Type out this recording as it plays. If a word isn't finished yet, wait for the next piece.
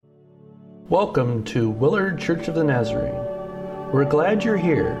Welcome to Willard Church of the Nazarene. We're glad you're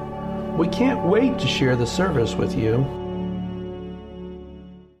here. We can't wait to share the service with you.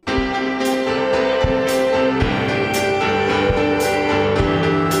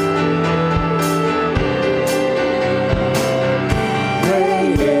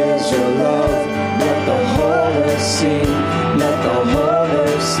 Great is your love, let the whole earth sing, let the whole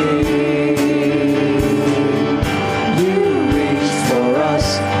earth sing. You reached for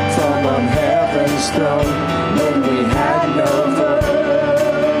us from on heaven's throne when we had no hope.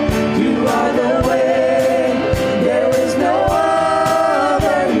 You are the way, there is no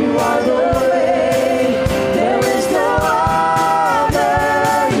other. You are the way, there is no other.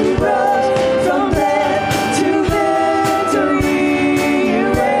 You rose from death to victory. You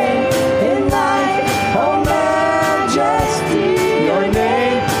reign in light, oh majesty. Your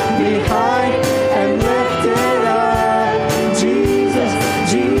name behind and lifted up. Jesus,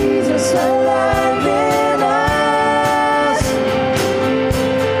 Jesus alive in us.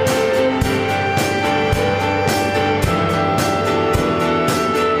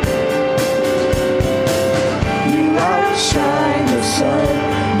 You outshine the sun.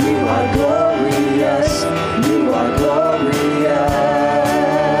 You are glorious. You are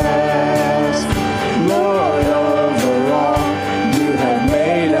glorious. Lord over all, you have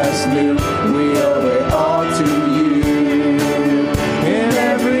made us new. We owe it all to you. In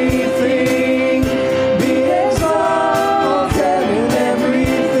everything, be exalted. In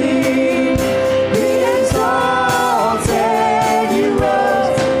everything, be exalted. You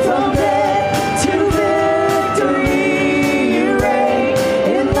rose from death to victory. You reign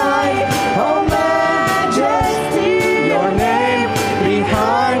in light, oh majesty. Your name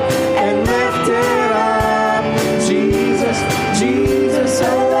behind and lifted up. Jesus, Jesus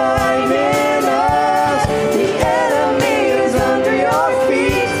alive in us. The enemy is under your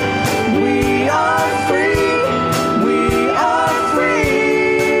feet. We are free. We are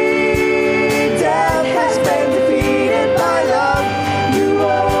free. Death has been defeated by love. You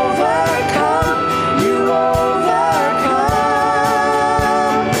overcome. You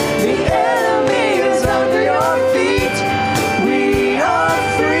overcome. The enemy is under your feet. We are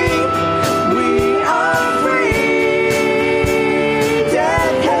free. We are free.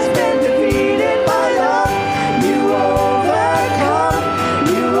 Death has been defeated by love. You overcome.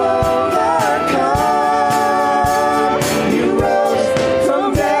 You overcome. You rose from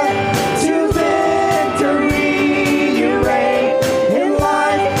death to victory. You reign in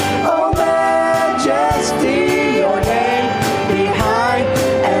light, oh majesty. Your name behind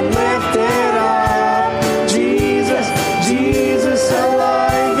and lifted up. Jesus, Jesus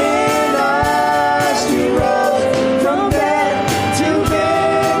alive in us. You rose from death to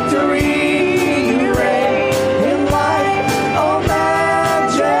victory. You reign in light, oh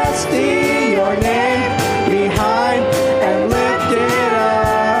majesty. Your name behind and lifted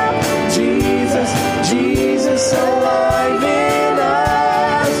up. Jesus, Jesus alive in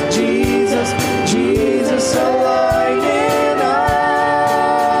us. Jesus, Jesus alive in us.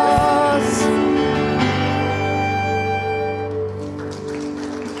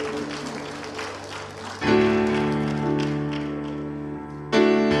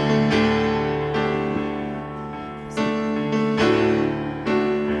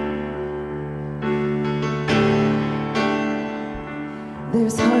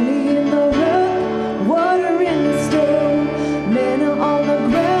 There's honey in the rock, water in the stone, manna on the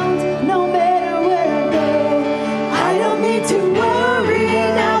ground, no matter where I go. I don't need to worry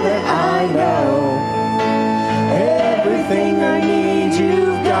now that I know Everything I need,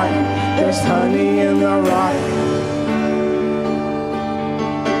 you've got it. There's honey in the rock.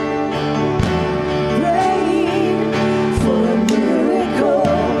 praying For a miracle,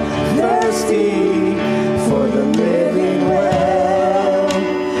 thirsty for the living well.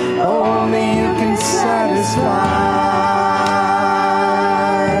 Only you can satisfy.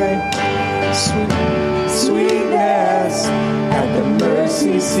 Sweetness at the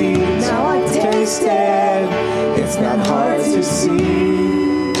mercy seat. Now I tasted, it's not hard to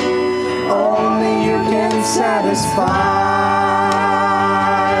see. Only you can satisfy.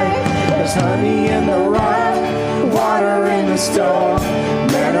 There's honey in the rock, water in the stone,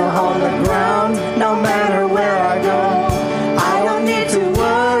 manna on the ground, no matter where I go. I don't need to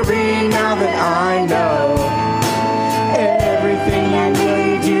worry now that I know everything I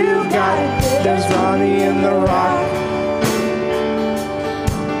need, you've got it. There's honey in the rock.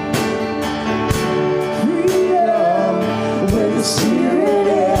 Freedom where the Spirit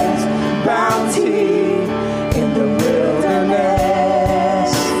is, bounty in the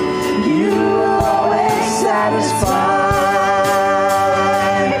wilderness. You will always satisfy.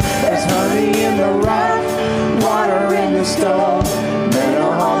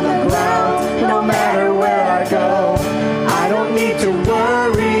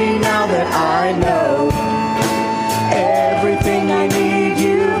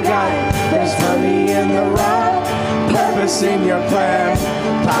 purpose in your plan,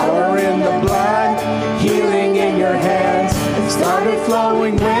 power in the blood, healing in your hands. It started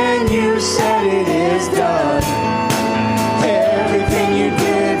flowing when you said it is done. Everything you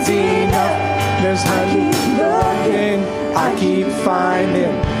did's enough. There's honey looking, I keep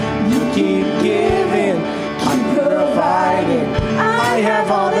finding. You keep giving, keep providing. I have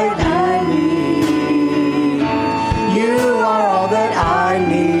all that I need. You are all that I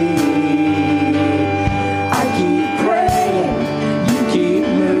need. I keep praying, you keep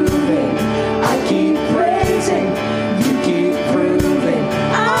moving. I keep praising, you keep proving.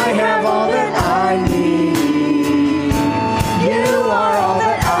 I have all that I need. You are all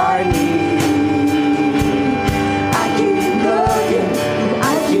that I need. I keep looking,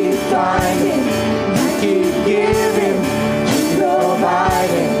 I keep finding. You keep giving, keep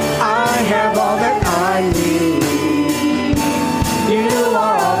providing. I have all that I need. You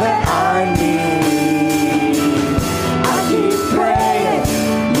are all that I need. I keep praying,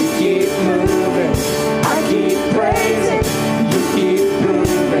 you keep moving. I keep praising, you keep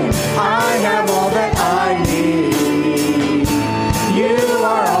proving. I have all that I need. You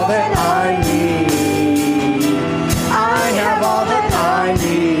are all that I need. I have all that I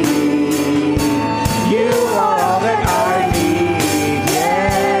need. You are all that I need.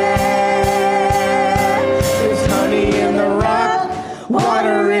 Yeah. There's honey in the rock,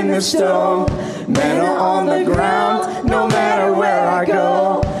 water in the stone, manna on the ground, no matter where I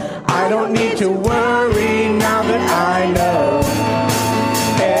go. I don't need to worry now that I know.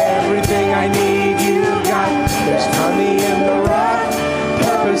 Everything I need you got. There's honey in the rock,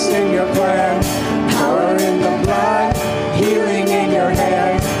 purpose in your plan, power in the blood, healing in your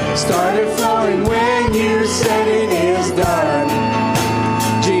hand. Started flowing when you said it is done.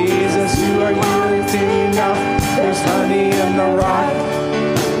 Jesus, you are used enough. There's honey in the rock.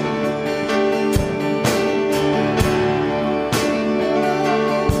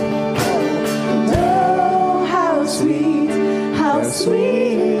 Oh, how sweet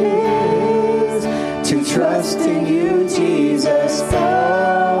it is To trust in you, Jesus.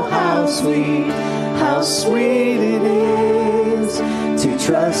 Oh, how sweet it is to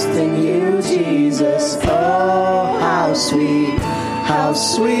trust in you, Jesus. Oh, how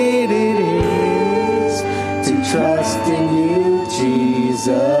sweet it is to trust in you,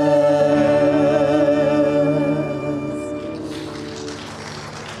 Jesus.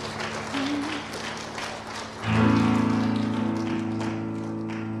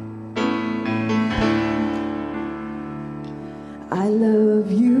 I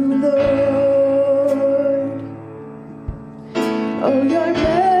love you, Lord. Oh, your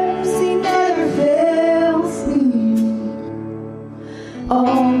mercy never fails me.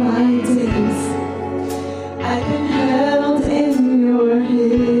 All my days I've been held in your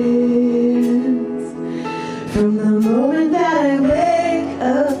hands. From the moment that I wake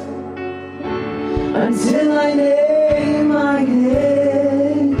up until I lay my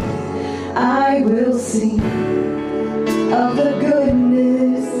head, I will sing of the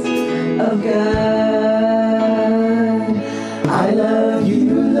goodness of God. I love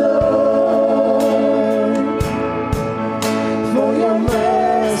you, Lord, for your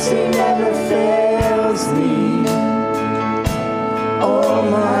mercy never fails me. All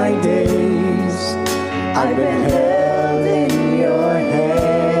my days I've been held in your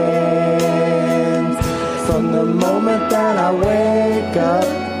hand. From the moment that I wake up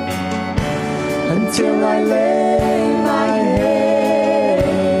until I lay my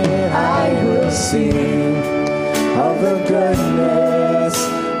head, I will sing of the goodness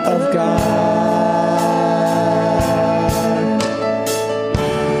of God.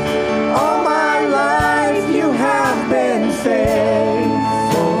 All my life you have been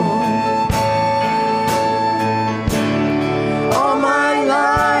faithful. All my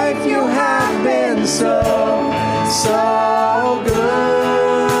life you have been so good.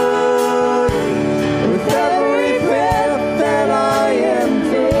 With every breath that I am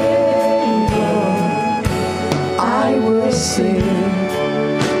able, I will sing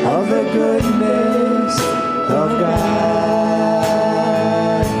of the goodness of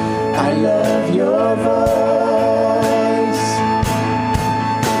God. I love your voice.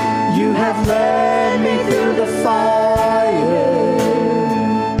 You have led me through the fire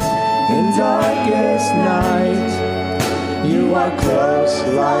in darkest night. You are close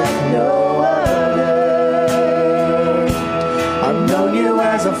like no other. I've known you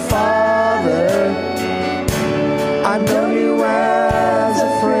as a father. I've known you as a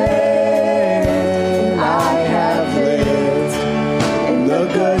friend. I have lived in the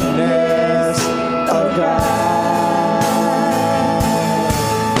goodness of God.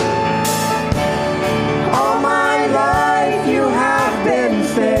 All my life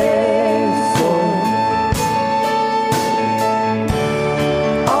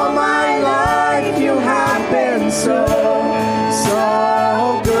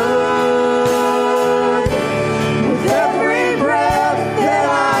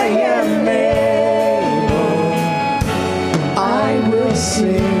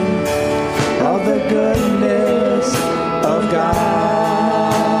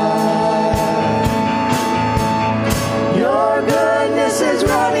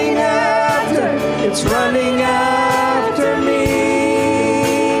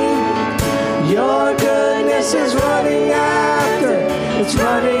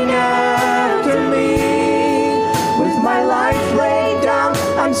running after me. With my life laid down,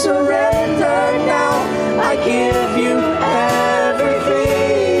 I'm surrendered now. I give you everything.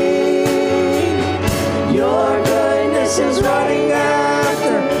 Your goodness is running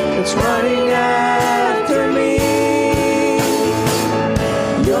after, it's running after me.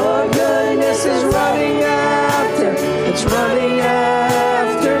 Your goodness is running after, it's running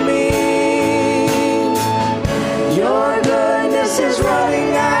after me. Your goodness is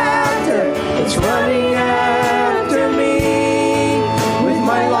running after, it's running after me. With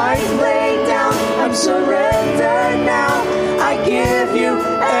my life laid down, I'm surrendered now. I give you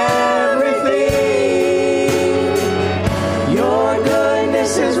everything. Your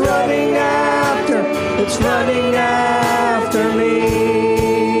goodness is running after, it's running after me.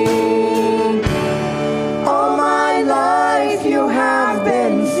 All my life you have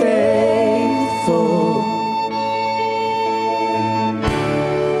been faithful.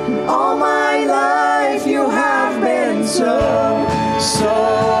 All my life you have been so,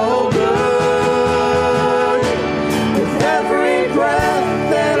 so good. With every breath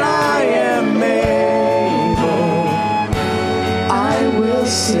that I am able, I will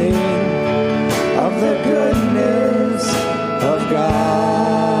sing of the goodness of God.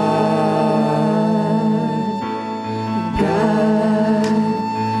 God,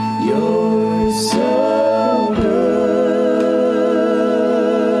 you're so good.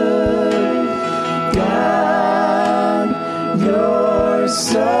 God, you're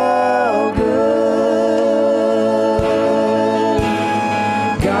so good.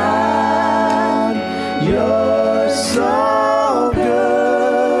 God, you're so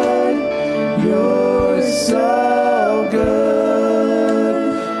good. You're so good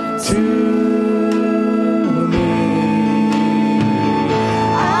to me.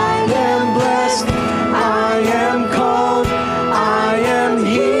 I am blessed, I am called, I am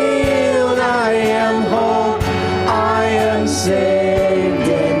healed, I am whole, I am saved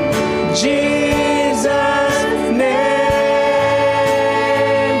in Jesus' name.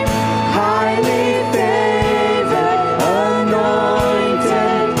 Highly favored,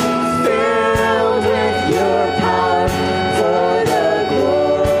 anointed, filled with your power for the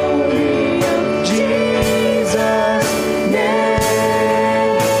glory of Jesus' name.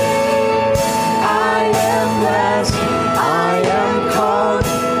 I am blessed, I am called,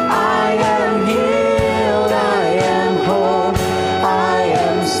 I am healed, I am whole, I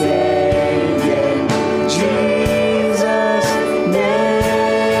am saved in Jesus' name.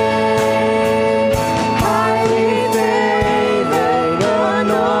 Highly favored,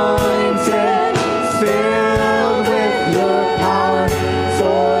 anointed, filled with your power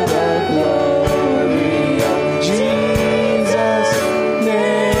for the glory of Jesus'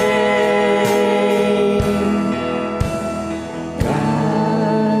 name.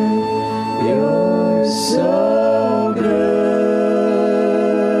 God, you're so good.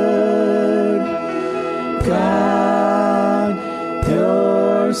 God,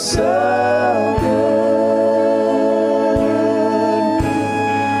 you're so good.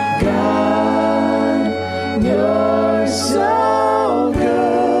 God, you're so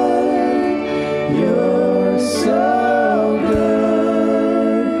good. You're so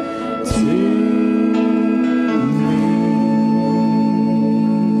good to me.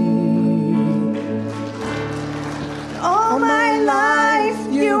 All my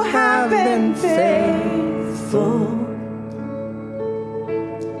life you have been faithful.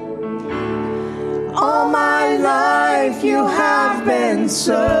 All my life you have been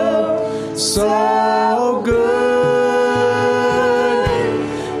so, so good.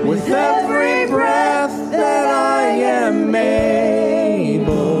 With every breath that I am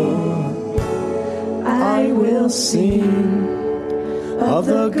able, I will sing of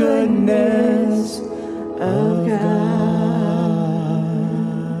the goodness of God.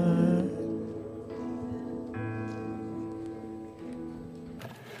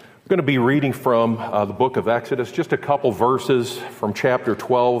 I'm going to be reading from the book of Exodus, just a couple verses from chapter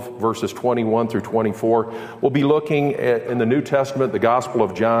 12, verses 21 through 24. We'll be looking at, in the New Testament, the Gospel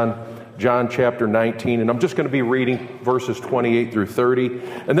of John, John chapter 19, and I'm just going to be reading verses 28 through 30,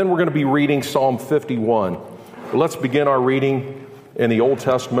 and then we're going to be reading Psalm 51. But let's begin our reading in the Old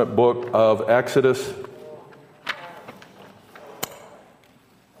Testament book of Exodus.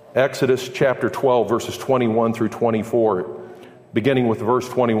 Exodus chapter 12, verses 21 through 24. Beginning with verse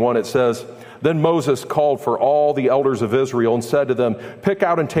 21, it says, Then Moses called for all the elders of Israel and said to them, Pick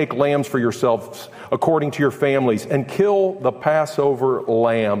out and take lambs for yourselves according to your families, and kill the Passover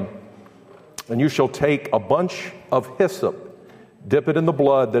lamb. And you shall take a bunch of hyssop, dip it in the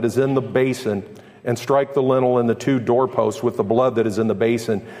blood that is in the basin, and strike the lintel and the 2 doorposts with the blood that is in the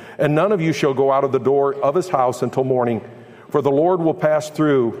basin. And none of you shall go out of the door of his house until morning, for the Lord will pass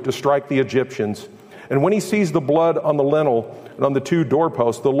through to strike the Egyptians. And when he sees the blood on the lintel and on the 2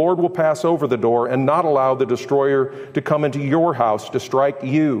 doorposts, the Lord will pass over the door and not allow the destroyer to come into your house to strike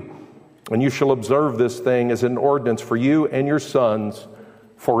you. And you shall observe this thing as an ordinance for you and your sons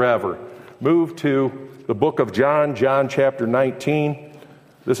forever. Move to the book of John, John chapter 19.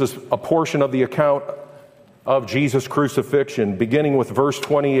 This is a portion of the account of Jesus' crucifixion, beginning with verse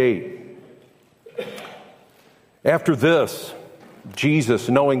 28. After this, Jesus,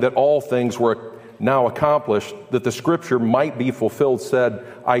 knowing that all things were now accomplished, that the scripture might be fulfilled, said,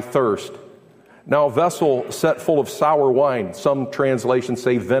 I thirst. Now a vessel set full of sour wine, some translations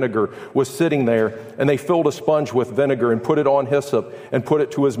say vinegar, was sitting there, and they filled a sponge with vinegar and put it on hyssop and put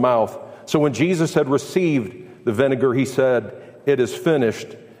it to his mouth. So when Jesus had received the vinegar, he said, it is finished,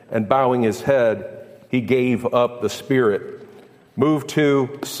 and bowing his head, he gave up the spirit. Move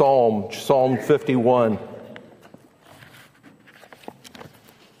to Psalm 51.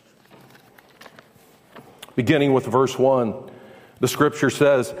 Beginning with verse 1, the scripture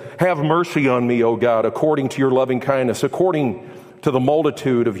says, have mercy on me, O God, according to your loving kindness, according to the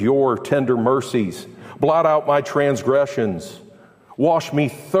multitude of your tender mercies. Blot out my transgressions. Wash me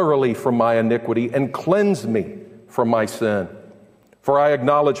thoroughly from my iniquity and cleanse me from my sin. For I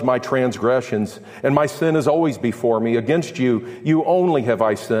acknowledge my transgressions, and my sin is always before me. Against you, you only have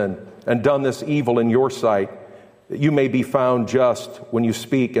I sinned, and done this evil in your sight, that you may be found just when you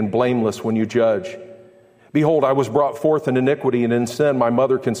speak and blameless when you judge. Behold, I was brought forth in iniquity, and in sin my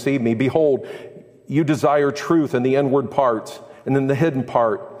mother conceived me. Behold, you desire truth in the inward parts, and in the hidden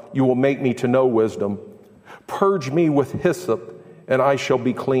part you will make me to know wisdom. Purge me with hyssop, and I shall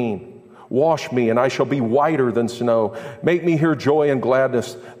be clean. Wash me, and I shall be whiter than snow. Make me hear joy and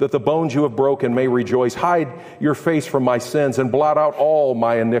gladness, that the bones you have broken may rejoice. Hide your face from my sins, and blot out all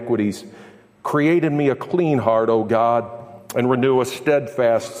my iniquities. Create in me a clean heart, O God, and renew a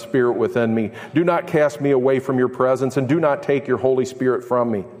steadfast spirit within me. Do not cast me away from your presence, and do not take your Holy Spirit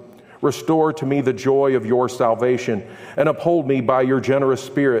from me. Restore to me the joy of your salvation, and uphold me by your generous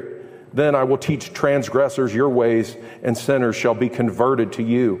spirit. Then I will teach transgressors your ways, and sinners shall be converted to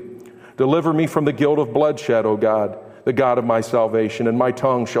you. Deliver me from the guilt of bloodshed, O God, the God of my salvation, and my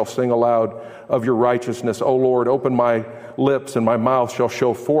tongue shall sing aloud of your righteousness. O Lord, open my lips, and my mouth shall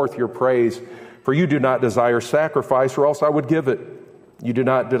show forth your praise. For you do not desire sacrifice, or else I would give it. You do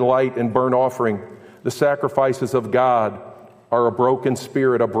not delight in burnt offering. The sacrifices of God are a broken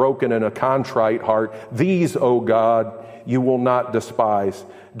spirit, a broken and a contrite heart. These, O God, you will not despise.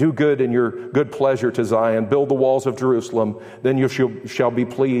 Do good in your good pleasure to Zion. Build the walls of Jerusalem. Then you shall be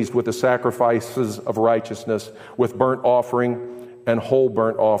pleased with the sacrifices of righteousness, with burnt offering and whole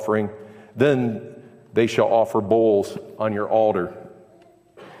burnt offering. Then they shall offer bulls on your altar.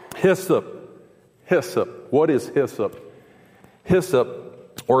 Hyssop. Hyssop. What is hyssop?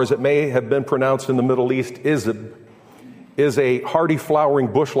 Hyssop, or as it may have been pronounced in the Middle East, Hyssop, is a hardy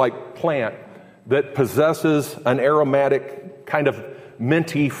flowering bush-like plant that possesses an aromatic, kind of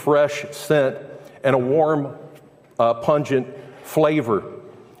minty, fresh scent and a warm, pungent flavor.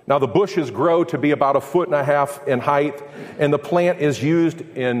 Now, the bushes grow to be about 1.5 feet in height, and the plant is used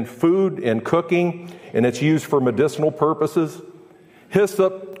in food and cooking, and it's used for medicinal purposes.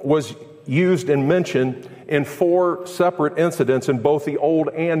 Hyssop was used and mentioned in 4 separate incidents in both the Old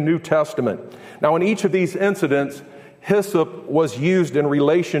and New Testament. Now, in each of these incidents, hyssop was used in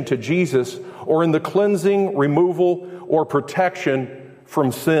relation to Jesus or in the cleansing, removal, or protection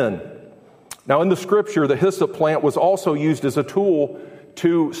from sin. Now, in the scripture, the hyssop plant was also used as a tool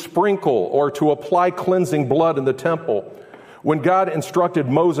to sprinkle or to apply cleansing blood in the temple. When God instructed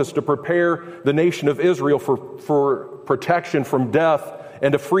Moses to prepare the nation of Israel for protection from death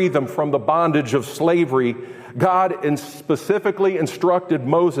and to free them from the bondage of slavery, God specifically instructed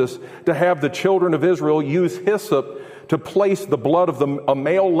Moses to have the children of Israel use hyssop to place the blood of a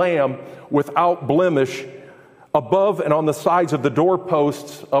male lamb without blemish above and on the sides of the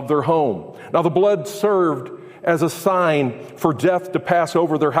doorposts of their home. Now, the blood served as a sign for death to pass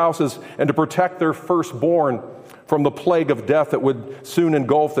over their houses and to protect their firstborn from the plague of death that would soon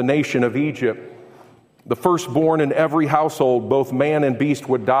engulf the nation of Egypt. The firstborn in every household, both man and beast,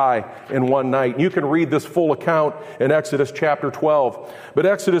 would die in one night. You can read this full account in Exodus chapter 12. But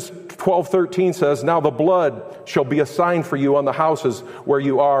Exodus 12:13 says, now the blood shall be a sign for you on the houses where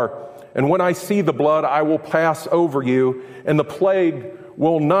you are. And when I see the blood, I will pass over you, and the plague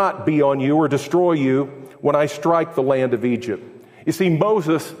will not be on you or destroy you when I strike the land of Egypt. You see,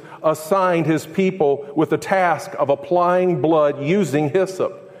 Moses assigned his people with the task of applying blood using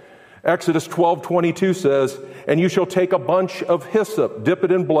hyssop. Exodus 12:22 says, "And you shall take a bunch of hyssop, dip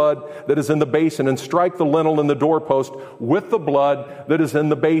it in blood that is in the basin, and strike the lintel and the doorpost with the blood that is in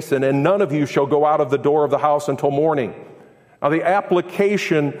the basin, and none of you shall go out of the door of the house until morning." Now, the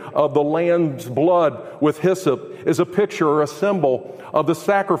application of the lamb's blood with hyssop is a picture or a symbol of the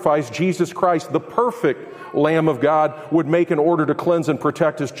sacrifice Jesus Christ, the perfect Lamb of God, would make in order to cleanse and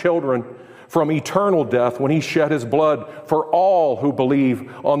protect his children from eternal death when he shed his blood for all who believe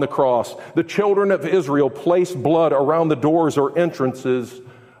on the cross. The children of Israel placed blood around the doors or entrances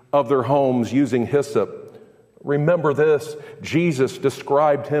of their homes using hyssop. Remember this, Jesus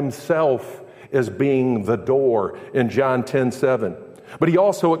described himself as being the door in John 10:7. But he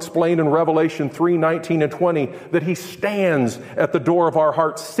also explained in Revelation 3:19 and 20 that he stands at the door of our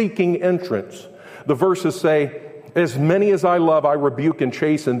hearts seeking entrance. The verses say, "As many as I love, I rebuke and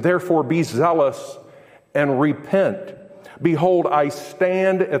chasten. Therefore be zealous and repent. Behold, I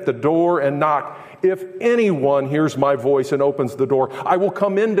stand at the door and knock. If anyone hears my voice and opens the door, I will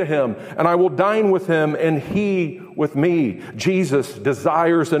come into him, and I will dine with him, and he with me." Jesus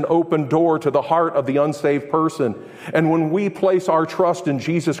desires an open door to the heart of the unsaved person. And when we place our trust in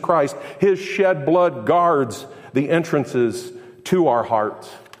Jesus Christ, his shed blood guards the entrances to our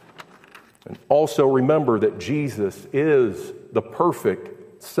hearts. And also remember that Jesus is the perfect,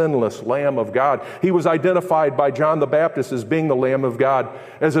 sinless Lamb of God. He was identified by John the Baptist as being the Lamb of God,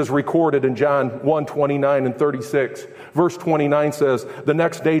 as is recorded in John 1:29 and 36. Verse 29 says, "The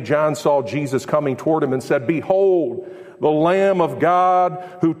next day John saw Jesus coming toward him and said, 'Behold, the Lamb of God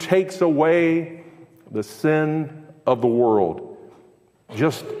who takes away the sin of the world.'"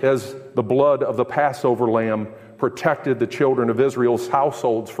 Just as the blood of the Passover lamb protected the children of Israel's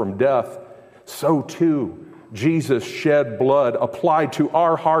households from death, so too Jesus' shed blood applied to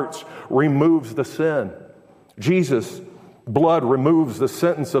our hearts removes the sin. Jesus' blood removes the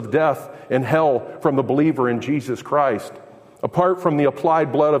sentence of death and hell from the believer in Jesus Christ. Apart from the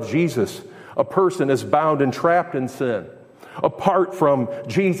applied blood of Jesus, a person is bound and trapped in sin. Apart from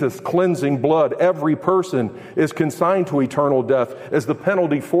Jesus' cleansing blood, every person is consigned to eternal death as the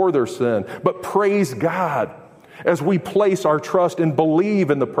penalty for their sin. But praise God, as we place our trust and believe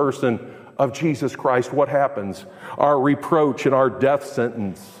in the person of Jesus Christ, what happens? Our reproach and our death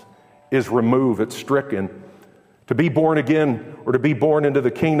sentence is removed. It's stricken. To be born again or to be born into the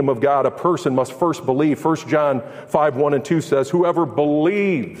kingdom of God, a person must first believe. 1 John 5:1 and 2 says, "Whoever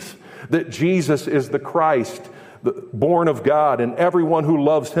believes that Jesus is the Christ, the born of God, and everyone who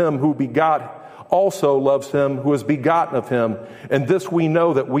loves him who begot also loves him who is begotten of him. And this we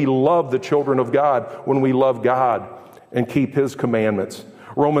know, that we love the children of God when we love God and keep his commandments."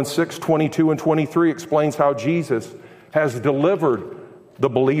 Romans 6:22 and 23 explains how Jesus has delivered the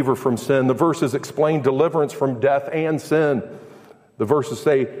believer from sin. The verses explain deliverance from death and sin. The verses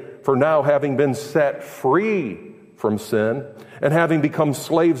say, "For now, having been set free from sin and having become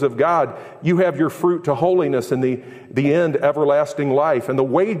slaves of God, you have your fruit to holiness and the end everlasting life. And the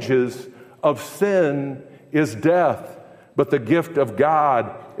wages of sin is death, but the gift of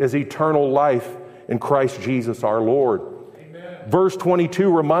God is eternal life in Christ Jesus our Lord." Verse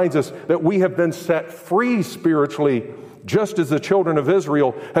 22 reminds us that we have been set free spiritually, just as the children of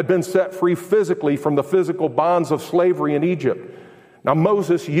Israel had been set free physically from the physical bonds of slavery in Egypt. Now,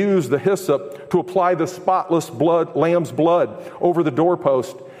 Moses used the hyssop to apply the spotless lamb's blood over the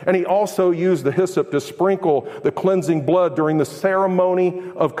doorpost, and he also used the hyssop to sprinkle the cleansing blood during the ceremony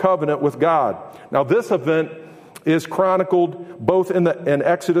of covenant with God. Now, this event is chronicled both in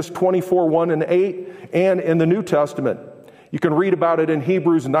Exodus 24:1 and 8 and in the New Testament. You can read about it in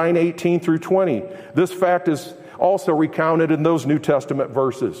Hebrews 9:18 through 20. This fact is also recounted in those New Testament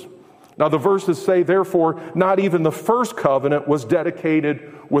verses. Now the verses say, "Therefore, not even the first covenant was dedicated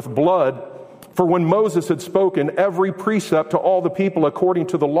with blood. For when Moses had spoken every precept to all the people according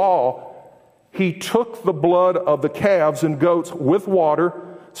to the law, he took the blood of the calves and goats with water,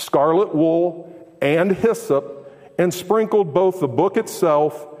 scarlet wool, and hyssop, and sprinkled both the book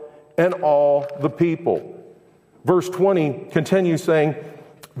itself and all the people." Verse 20 continues saying,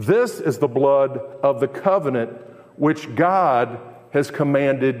 "This is the blood of the covenant which God has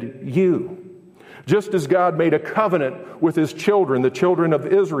commanded you." Just as God made a covenant with his children, the children of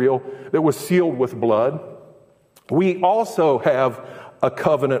Israel, that was sealed with blood, we also have a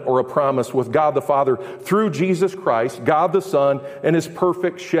covenant or a promise with God the Father through Jesus Christ, God the Son, and his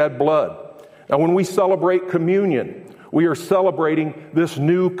perfect shed blood. Now, when we celebrate communion, we are celebrating this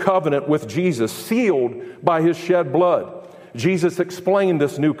new covenant with Jesus, sealed by his shed blood. Jesus explained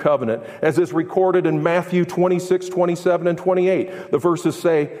this new covenant, as is recorded in Matthew 26, 27, and 28. The verses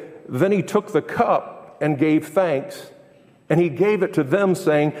say, "Then he took the cup and gave thanks And he gave it to them,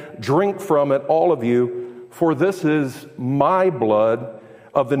 saying, drink from it, all of you, for this is my blood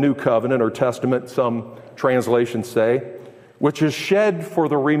of the new covenant, or testament, some translations say, which is shed for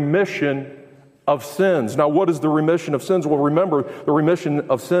the remission of sins. Now, what is the remission of sins? Well, remember, the remission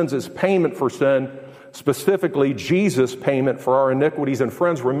of sins is payment for sin, specifically Jesus' payment for our iniquities. And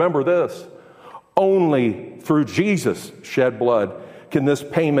friends, remember this: only through Jesus' shed blood can this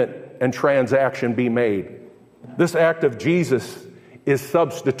payment and transaction be made. This act of Jesus is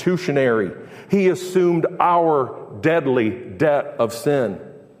substitutionary. He assumed our deadly debt of sin.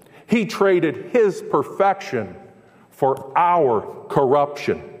 He traded his perfection for our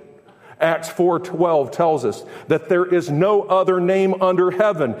corruption. Acts 4:12 tells us that there is no other name under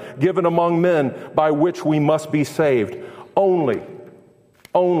heaven given among men by which we must be saved. Only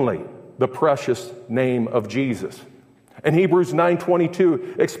the precious name of Jesus. And Hebrews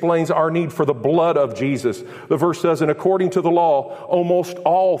 9:22 explains our need for the blood of Jesus. The verse says, and according to the law, almost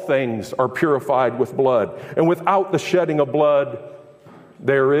all things are purified with blood. And without the shedding of blood,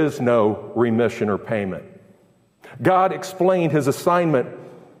 there is no remission or payment. God explained his assignment,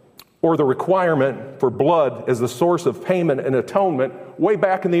 or the requirement for blood as the source of payment and atonement, way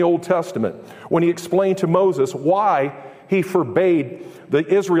back in the Old Testament, when he explained to Moses why he forbade the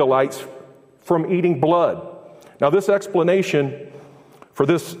Israelites from eating blood. Now, this explanation for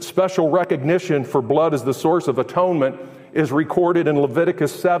this special recognition for blood as the source of atonement is recorded in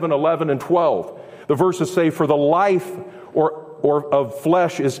Leviticus 7, 11, and 12. The verses say, for the life or of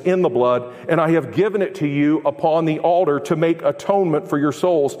flesh is in the blood, and I have given it to you upon the altar to make atonement for your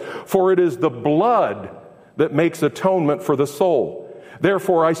souls. For it is the blood that makes atonement for the soul.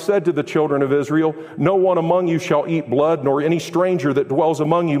 Therefore I said to the children of Israel, no one among you shall eat blood, nor any stranger that dwells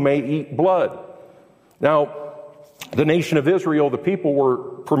among you may eat blood. Now, the nation of Israel, the people were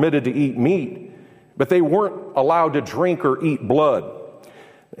permitted to eat meat, but they weren't allowed to drink or eat blood.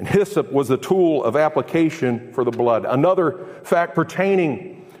 And hyssop was the tool of application for the blood. Another fact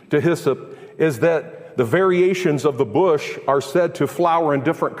pertaining to hyssop is that the variations of the bush are said to flower in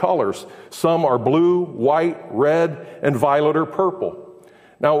different colors. Some are blue, white, red, and violet or purple.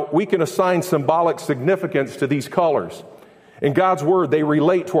 Now, we can assign symbolic significance to these colors. In God's Word, they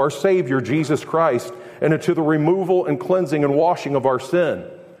relate to our Savior, Jesus Christ, and to the removal and cleansing and washing of our sin.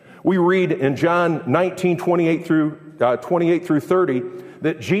 We read in John 19, 28 through 30,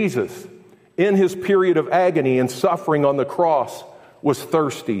 that Jesus, in his period of agony and suffering on the cross, was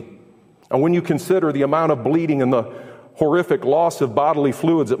thirsty. And when you consider the amount of bleeding and the horrific loss of bodily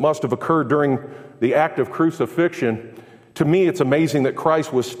fluids that must have occurred during the act of crucifixion, to me it's amazing that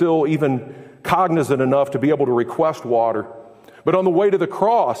Christ was still even cognizant enough to be able to request water. But on the way to the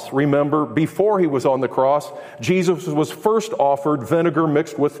cross, remember, before he was on the cross, Jesus was first offered vinegar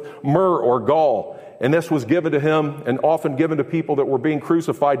mixed with myrrh or gall. And this was given to him and often given to people that were being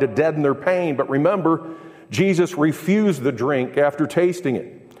crucified to deaden their pain. But remember, Jesus refused the drink after tasting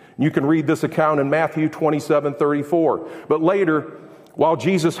it. You can read this account in Matthew 27:34. But later, while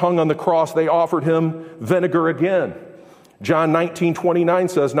Jesus hung on the cross, they offered him vinegar again. John 19:29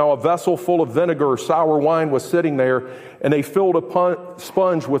 says, now a vessel full of vinegar or sour wine was sitting there, and they filled a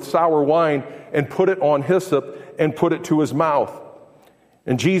sponge with sour wine and put it on hyssop and put it to his mouth.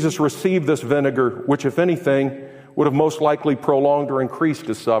 And Jesus received this vinegar, which, if anything, would have most likely prolonged or increased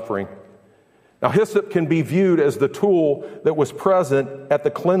his suffering. Now, hyssop can be viewed as the tool that was present at the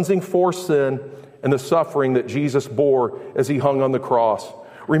cleansing for sin and the suffering that Jesus bore as he hung on the cross.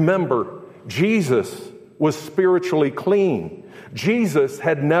 Remember, Jesus was spiritually clean. Jesus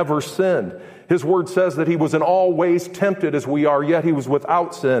had never sinned. His word says that he was in all ways tempted as we are, yet he was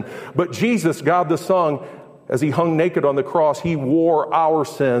without sin. But Jesus, God the Son, as he hung naked on the cross, he wore our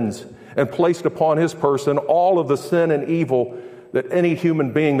sins and placed upon his person all of the sin and evil that any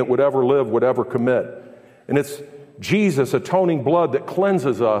human being that would ever live would ever commit. And it's Jesus' atoning blood that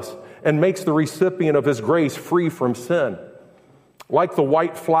cleanses us and makes the recipient of his grace free from sin. Like the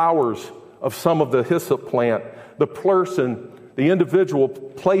white flowers of some of the hyssop plant, the person, the individual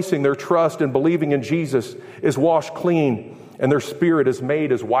placing their trust and believing in Jesus is washed clean, and their spirit is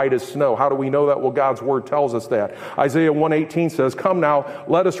made as white as snow. How do we know that? Well, God's Word tells us that. Isaiah 1:18 says, come now,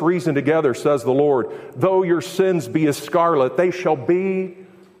 let us reason together, says the Lord. Though your sins be as scarlet, they shall be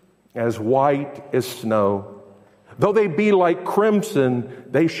as white as snow. Though they be like crimson,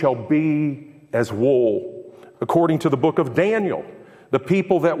 they shall be as wool. According to the book of Daniel, the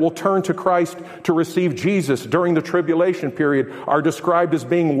people that will turn to Christ to receive Jesus during the tribulation period are described as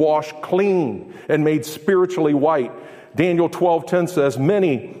being washed clean and made spiritually white. Daniel 12:10 says,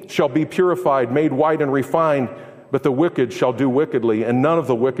 many shall be purified, made white and refined, but the wicked shall do wickedly, and none of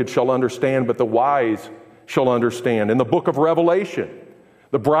the wicked shall understand, but the wise shall understand. In the book of Revelation,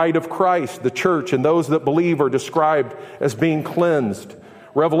 the bride of Christ, the church, and those that believe are described as being cleansed.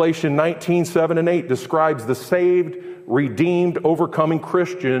 Revelation 19:7 and 8 describes the saved, redeemed, overcoming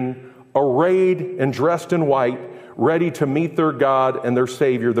Christian, arrayed and dressed in white, ready to meet their God and their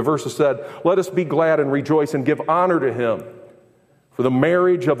Savior. The verses said, "Let us be glad and rejoice and give honor to him, for the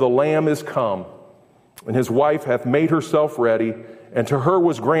marriage of the Lamb is come, and his wife hath made herself ready, and to her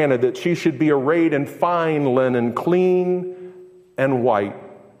was granted that she should be arrayed in fine linen, clean and white.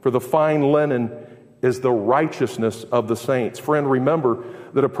 For the fine linen is the righteousness of the saints." Friend, remember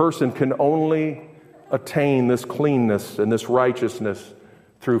that a person can only attain this cleanness and this righteousness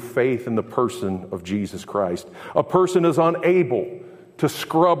through faith in the person of Jesus Christ. A person is unable to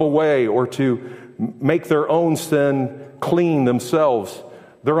scrub away or to make their own sin clean themselves.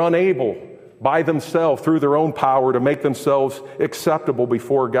 They're unable by themselves, through their own power, to make themselves acceptable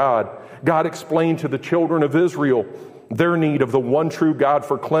before God. God explained to the children of Israel their need of the one true God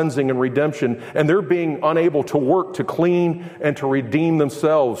for cleansing and redemption, and they're being unable to work to clean and to redeem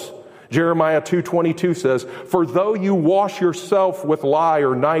themselves. Jeremiah 2:22 says, "For though you wash yourself with lye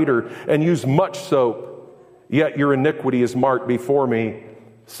or niter and use much soap, yet your iniquity is marked before me,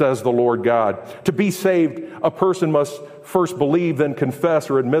 says the Lord God." To be saved, a person must first believe, then confess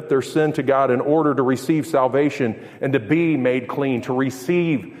or admit their sin to God in order to receive salvation and to be made clean, to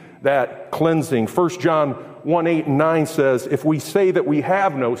receive that cleansing. 1 John 1:8 and 9 says, "If we say that we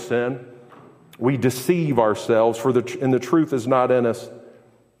have no sin, we deceive ourselves, and the truth is not in us.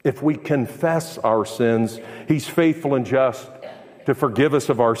 If we confess our sins, he's faithful and just to forgive us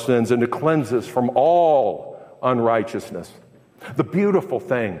of our sins and to cleanse us from all unrighteousness." The beautiful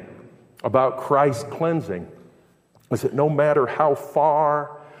thing about Christ's cleansing is that no matter how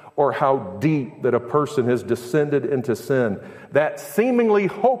far or how deep that a person has descended into sin, that seemingly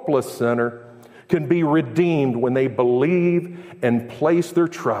hopeless sinner can be redeemed when they believe and place their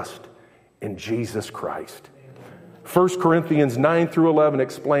trust in Jesus Christ. 1 Corinthians 9 through 11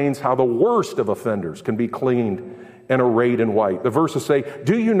 explains how the worst of offenders can be cleaned and arrayed in white. The verses say,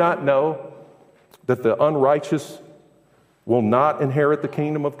 "Do you not know that the unrighteous will not inherit the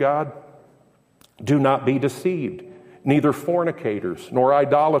kingdom of God? Do not be deceived. Neither fornicators, nor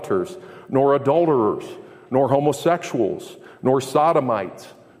idolaters, nor adulterers, nor homosexuals, nor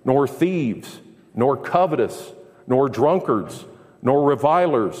sodomites, nor thieves, nor covetous, nor drunkards, nor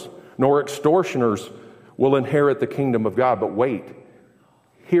revilers, nor extortioners will inherit the kingdom of God." But wait,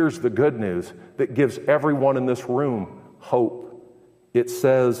 here's the good news that gives everyone in this room hope. It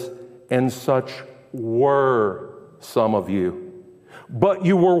says, "And such were some of you. But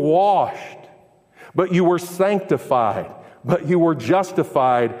you were washed, but you were sanctified, but you were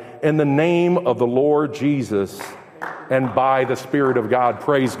justified in the name of the Lord Jesus and by the Spirit of God."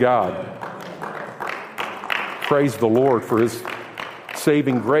 Praise God. Praise the Lord for his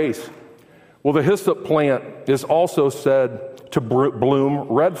saving grace. Well, the hyssop plant is also said to bloom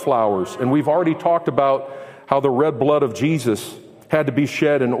red flowers. And we've already talked about how the red blood of Jesus had to be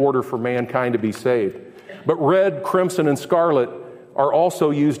shed in order for mankind to be saved. But red, crimson, and scarlet are also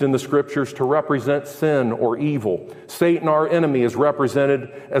used in the scriptures to represent sin or evil. Satan, our enemy, is represented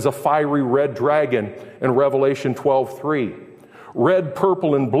as a fiery red dragon in Revelation 12:3. Red,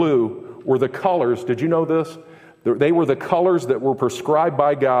 purple, and blue were the colors. Did you know this? They were the colors that were prescribed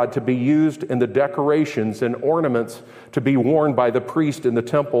by God to be used in the decorations and ornaments to be worn by the priest in the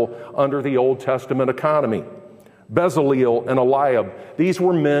temple under the Old Testament economy. Bezaleel and Eliab, these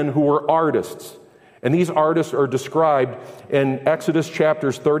were men who were artists. And these artists are described in Exodus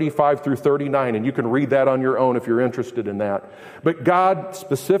chapters 35 through 39, and you can read that on your own if you're interested in that. But God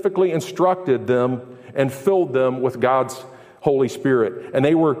specifically instructed them and filled them with God's Holy Spirit. And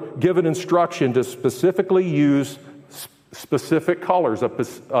they were given instruction to specifically use specific colors,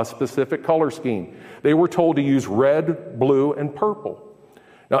 a specific color scheme. They were told to use red, blue, and purple.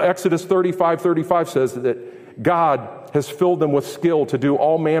 Now, Exodus 35:35 says that God has filled them with skill to do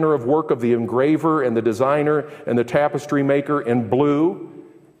all manner of work of the engraver and the designer and the tapestry maker in blue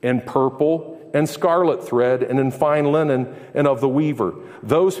and purple and scarlet thread and in fine linen and of the weaver,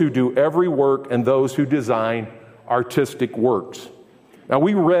 those who do every work and those who design artistic works. Now,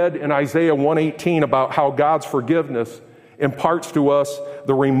 we read in Isaiah 1:18 about how God's forgiveness imparts to us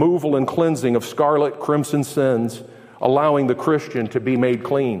the removal and cleansing of scarlet, crimson sins, allowing the Christian to be made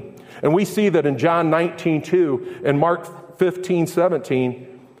clean. And we see that in John 19:2 and Mark 15:17,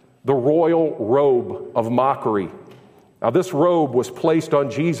 the royal robe of mockery. Now, this robe was placed on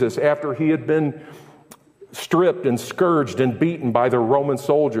Jesus after he had been stripped and scourged and beaten by the Roman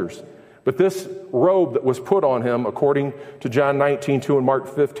soldiers. But this robe that was put on him, according to John 19:2 and Mark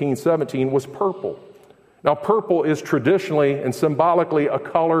 15:17, was purple. Now, purple is traditionally and symbolically a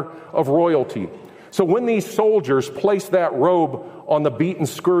color of royalty. So when these soldiers placed that robe on the beaten,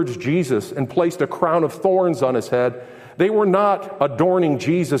 scourged Jesus and placed a crown of thorns on his head, they were not adorning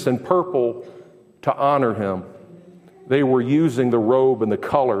Jesus in purple to honor him. They were using the robe and the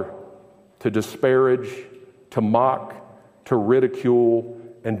color to disparage, to mock, to ridicule,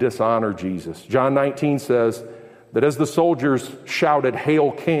 and dishonor Jesus. John 19 says that as the soldiers shouted,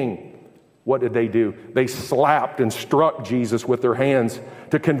 "Hail King," what did they do? They slapped and struck Jesus with their hands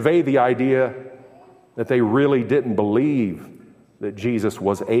to convey the idea that they really didn't believe that Jesus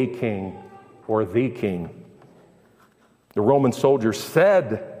was a king or the king. The Roman soldiers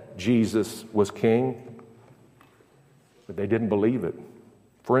said Jesus was king, but they didn't believe it.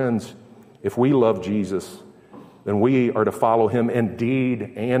 Friends, if we love Jesus, then we are to follow him in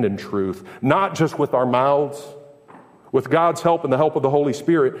deed and in truth, not just with our mouths. With God's help and the help of the Holy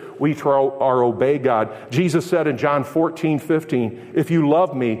Spirit, we are obey God. Jesus said in John 14:15, "If you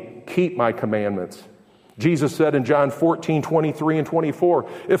love me, keep my commandments." Jesus said in John 14:23 and 24,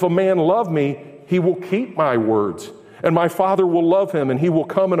 "If a man love me, he will keep my words, and my Father will love him, and he will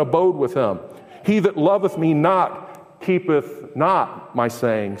come and abode with him. He that loveth me not keepeth not my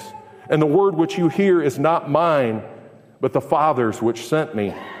sayings, and the word which you hear is not mine, but the Father's which sent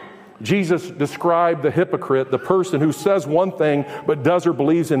me." Jesus described the hypocrite, the person who says one thing but does or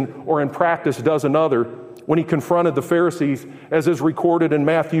believes in or in practice does another, when he confronted the Pharisees, as is recorded in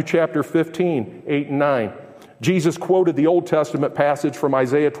Matthew chapter 15, 8 and 9. Jesus quoted the Old Testament passage from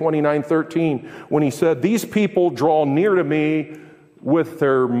Isaiah 29:13 when he said, "These people draw near to me with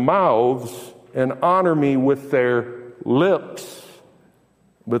their mouths and honor me with their lips,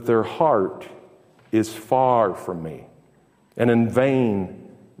 but their heart is far from me, and in vain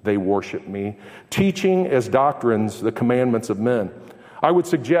they worship me, teaching as doctrines the commandments of men." I would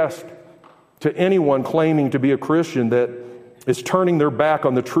suggest to anyone claiming to be a Christian that is turning their back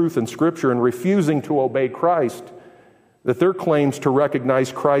on the truth in Scripture and refusing to obey Christ, that their claims to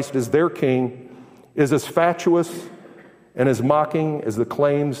recognize Christ as their King is as fatuous and as mocking as the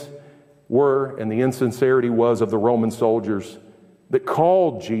claims were and the insincerity was of the Roman soldiers that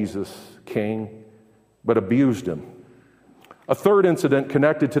called Jesus King but abused him. A third incident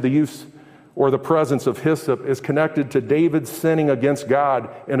connected to the use or the presence of hyssop is connected to David sinning against God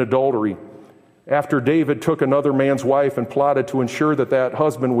in adultery. After David took another man's wife and plotted to ensure that that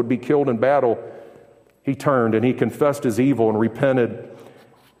husband would be killed in battle, he turned and he confessed his evil and repented,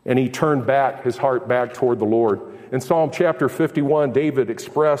 and he turned back his heart back toward the Lord. In Psalm chapter 51, David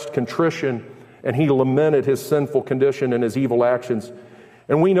expressed contrition and he lamented his sinful condition and his evil actions.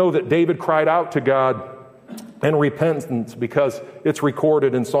 And we know that David cried out to God in repentance because it's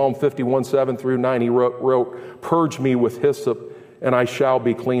recorded in Psalm 51, 7 through 9. He wrote, "Purge me with hyssop, and I shall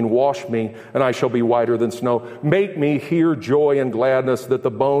be clean. Wash me, and I shall be whiter than snow. Make me hear joy and gladness, that the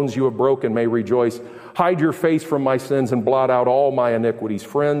bones you have broken may rejoice. Hide your face from my sins and blot out all my iniquities."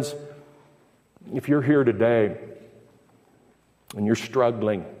 Friends, if you're here today and you're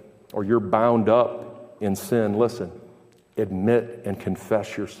struggling or you're bound up in sin, listen, admit and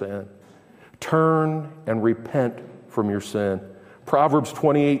confess your sin. Turn and repent from your sin. Proverbs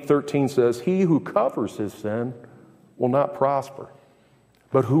 28:13 says, "He who covers his sin will not prosper,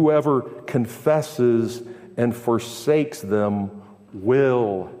 but whoever confesses and forsakes them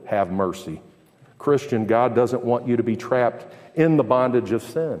will have mercy." Christian, God doesn't want you to be trapped in the bondage of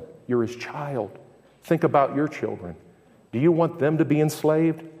sin. You're his child. Think about your children. Do you want them to be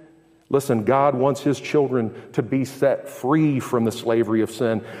enslaved? Listen, God wants his children to be set free from the slavery of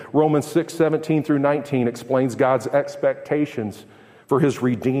sin. Romans 6:17 through 19 explains God's expectations for his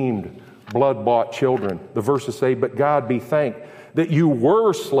redeemed, blood-bought children. The verses say, "But God be thanked that you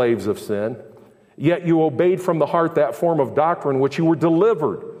were slaves of sin, yet you obeyed from the heart that form of doctrine which you were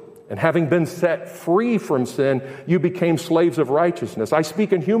delivered. And having been set free from sin, you became slaves of righteousness. I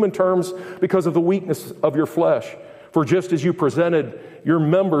speak in human terms because of the weakness of your flesh. For just as you presented your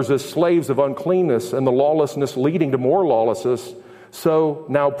members as slaves of uncleanness and the lawlessness leading to more lawlessness, so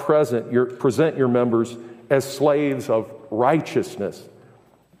now present your members as slaves of righteousness."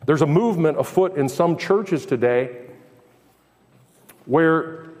 There's a movement afoot in some churches today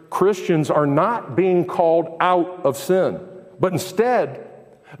where Christians are not being called out of sin, but instead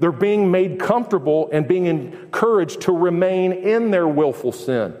they're being made comfortable and being encouraged to remain in their willful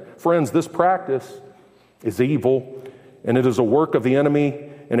sin. Friends, this practice is evil, and it is a work of the enemy,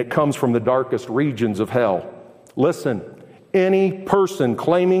 and it comes from the darkest regions of hell. Listen, any person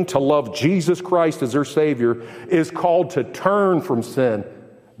claiming to love Jesus Christ as their Savior is called to turn from sin,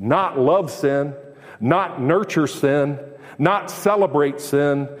 not love sin, not nurture sin, not celebrate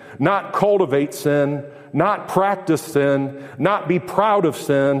sin, not cultivate sin, not practice sin, not be proud of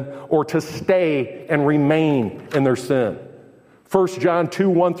sin, or to stay and remain in their sin. 1 John 2,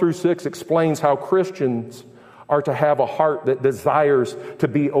 1 through 6 explains how Christians are to have a heart that desires to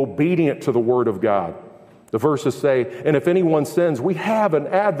be obedient to the Word of God. The verses say, and if anyone sins, we have an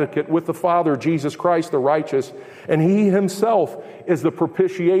advocate with the Father, Jesus Christ the righteous, and He Himself is the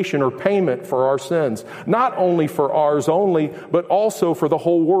propitiation or payment for our sins, not only for ours only, but also for the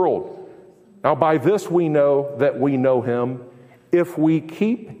whole world. Now by this we know that we know Him, if we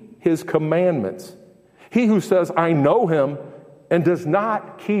keep His commandments. He who says, I know Him, and does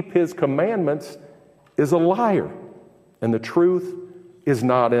not keep His commandments is a liar, and the truth is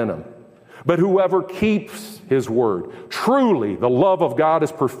not in him. But whoever keeps His word, truly the love of God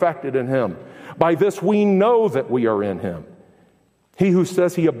is perfected in him. By this we know that we are in Him. He who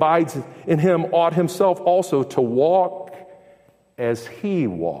says he abides in Him ought himself also to walk as He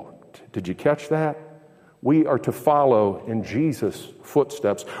walked. Did you catch that? We are to follow in Jesus'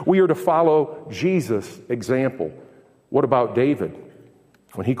 footsteps. We are to follow Jesus' example. What about David?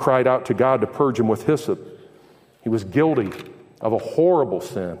 When he cried out to God to purge him with hyssop, he was guilty of a horrible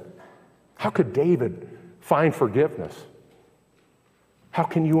sin. How could David find forgiveness? How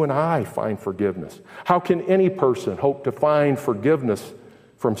can you and I find forgiveness? How can any person hope to find forgiveness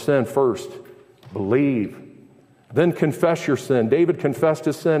from sin? First, believe. Then confess your sin. David confessed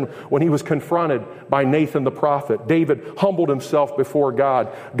his sin when he was confronted by Nathan the prophet. David humbled himself before God.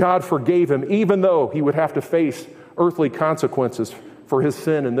 God forgave him, even though he would have to face earthly consequences for his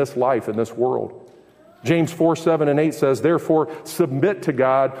sin in this life, in this world. James 4, 7 and 8 says, therefore submit to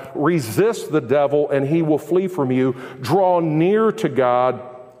God, resist the devil, and he will flee from you. Draw near to God,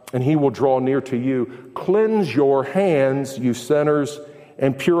 and He will draw near to you. Cleanse your hands, you sinners,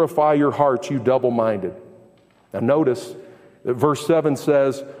 and purify your hearts, you double-minded. Now notice that verse 7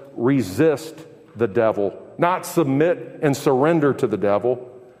 says, resist the devil, not submit and surrender to the devil.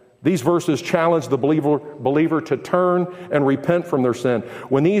 These verses challenge the believer to turn and repent from their sin.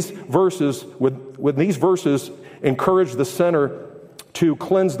 When these verses encourage the sinner to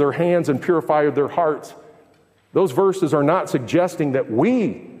cleanse their hands and purify their hearts, those verses are not suggesting that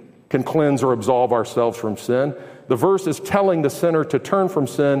we can cleanse or absolve ourselves from sin. The verse is telling the sinner to turn from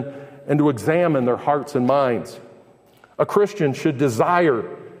sin and to examine their hearts and minds. A Christian should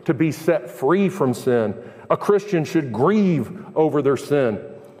desire to be set free from sin. A Christian should grieve over their sin.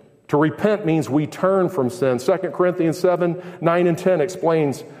 To repent means we turn from sin. 2 Corinthians 7, 9 and 10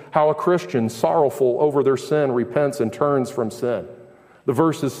 explains how a Christian, sorrowful over their sin, repents and turns from sin. The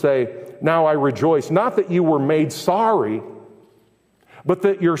verses say, now I rejoice, not that you were made sorry, but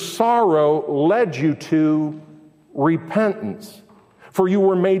that your sorrow led you to repentance. For you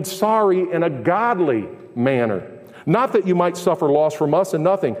were made sorry in a godly manner. Not that you might suffer loss from us and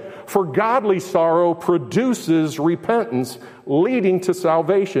nothing. For godly sorrow produces repentance, leading to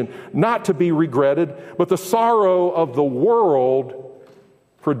salvation, not to be regretted, but the sorrow of the world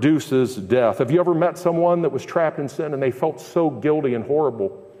produces death. Have you ever met someone that was trapped in sin and they felt so guilty and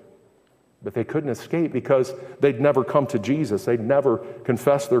horrible, but they couldn't escape because they'd never come to Jesus. They'd never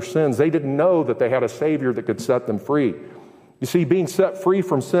confessed their sins. They didn't know that they had a Savior that could set them free. You see, being set free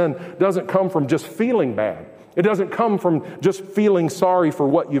from sin doesn't come from just feeling bad. It doesn't come from just feeling sorry for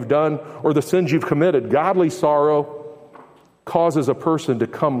what you've done or the sins you've committed. Godly sorrow causes a person to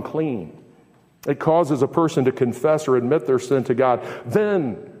come clean. It causes a person to confess or admit their sin to God.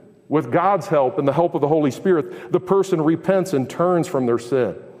 Then, with God's help and the help of the Holy Spirit, the person repents and turns from their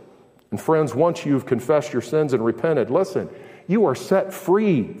sin. And friends, once you've confessed your sins and repented, listen, you are set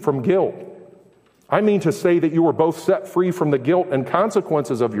free from guilt. I mean to say that you are both set free from the guilt and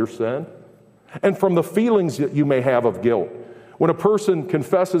consequences of your sin, and from the feelings that you may have of guilt. When a person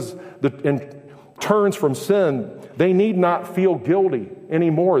confesses and turns from sin, they need not feel guilty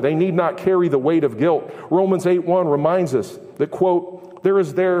anymore. They need not carry the weight of guilt. Romans 8:1 reminds us that, quote, there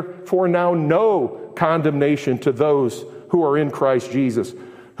is therefore now no condemnation to those who are in Christ Jesus,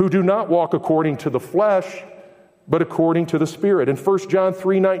 who do not walk according to the flesh, but according to the Spirit. And 1 John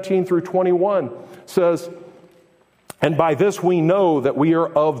 3:19 through 21 says, and by this we know that we are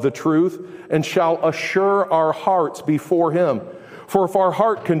of the truth and shall assure our hearts before Him. For if our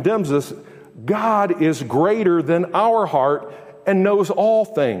heart condemns us, God is greater than our heart and knows all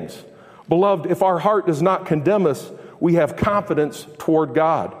things. Beloved, if our heart does not condemn us, we have confidence toward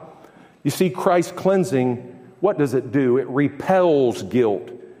God. You see, Christ's cleansing, what does it do? It repels guilt,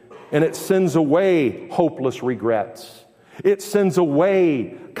 and it sends away hopeless regrets. It sends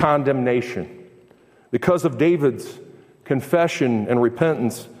away condemnation. Because of David's confession and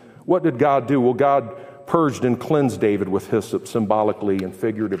repentance, What did God do? Well, God purged and cleansed David with hyssop, symbolically and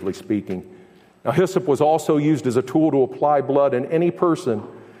figuratively speaking. Now, hyssop was also used as a tool to apply blood, and any person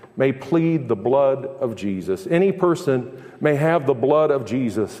may plead the blood of Jesus. Any person may have the blood of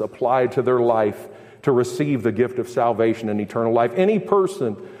Jesus applied to their life to receive the gift of salvation and eternal life. Any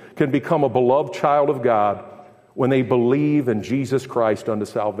person can become a beloved child of God when they believe in Jesus Christ unto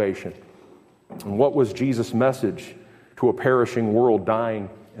salvation. And what was Jesus' message to a perishing world dying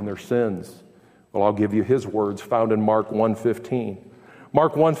in their sins? Well, I'll give you his words found in Mark 1:15.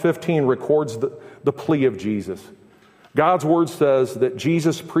 Mark 1:15 records the plea of Jesus. God's word says that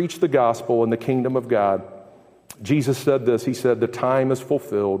Jesus preached the gospel in the kingdom of God. Jesus said this, he said, "The time is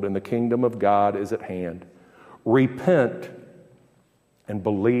fulfilled and the kingdom of God is at hand. Repent and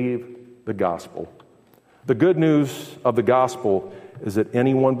believe the gospel." The good news of the gospel is that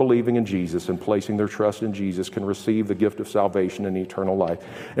anyone believing in Jesus and placing their trust in Jesus can receive the gift of salvation and eternal life.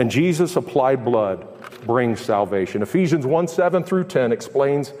 And Jesus' applied blood brings salvation. Ephesians 1:7 through 10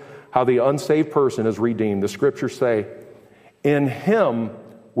 explains how the unsaved person is redeemed. The scriptures say, "In him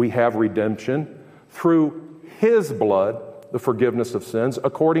we have redemption through his blood, the forgiveness of sins,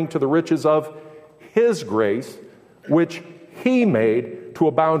 according to the riches of his grace, which he made to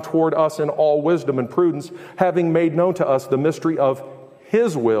abound toward us in all wisdom and prudence, having made known to us the mystery of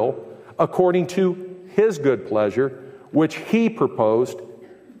his will, according to his good pleasure, which he proposed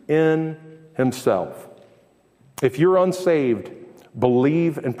in himself." If you're unsaved,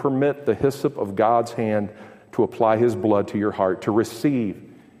 believe and permit the hyssop of God's hand to apply his blood to your heart, to receive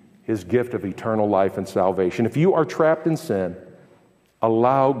his gift of eternal life and salvation. If you are trapped in sin,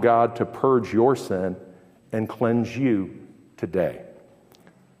 allow God to purge your sin and cleanse you today.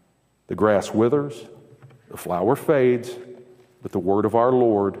 The grass withers, the flower fades, but the word of our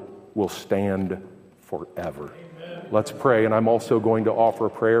Lord will stand forever. Amen. Let's pray, and I'm also going to offer a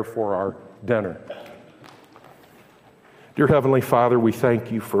prayer for our dinner. Dear Heavenly Father, we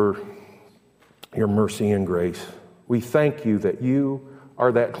thank you for your mercy and grace. We thank you that you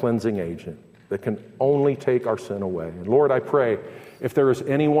are that cleansing agent that can only take our sin away. And Lord, I pray if there is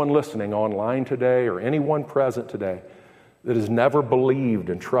anyone listening online today or anyone present today that has never believed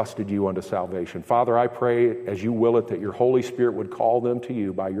and trusted you unto salvation, Father, I pray as you will it that your Holy Spirit would call them to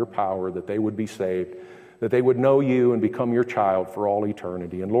you by your power, that they would be saved, that they would know you and become your child for all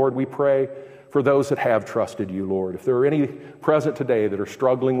eternity. And Lord, we pray for those that have trusted you, Lord. If there are any present today that are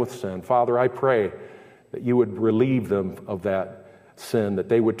struggling with sin, Father, I pray that you would relieve them of that sin, that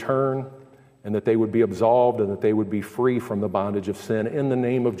they would turn and that they would be absolved and that they would be free from the bondage of sin. In the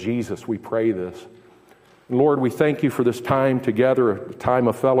name of Jesus, we pray this. And Lord, we thank you for this time together, a time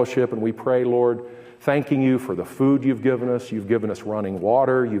of fellowship, and we pray, Lord, thanking you for the food you've given us. You've given us running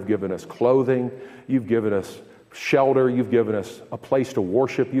water. You've given us clothing. You've given us shelter. You've given us a place to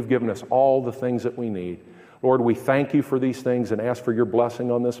worship. You've given us all the things that we need. Lord, we thank you for these things and ask for your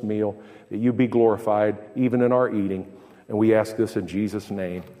blessing on this meal, that you be glorified even in our eating. And we ask this in Jesus'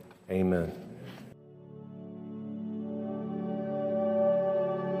 name. Amen.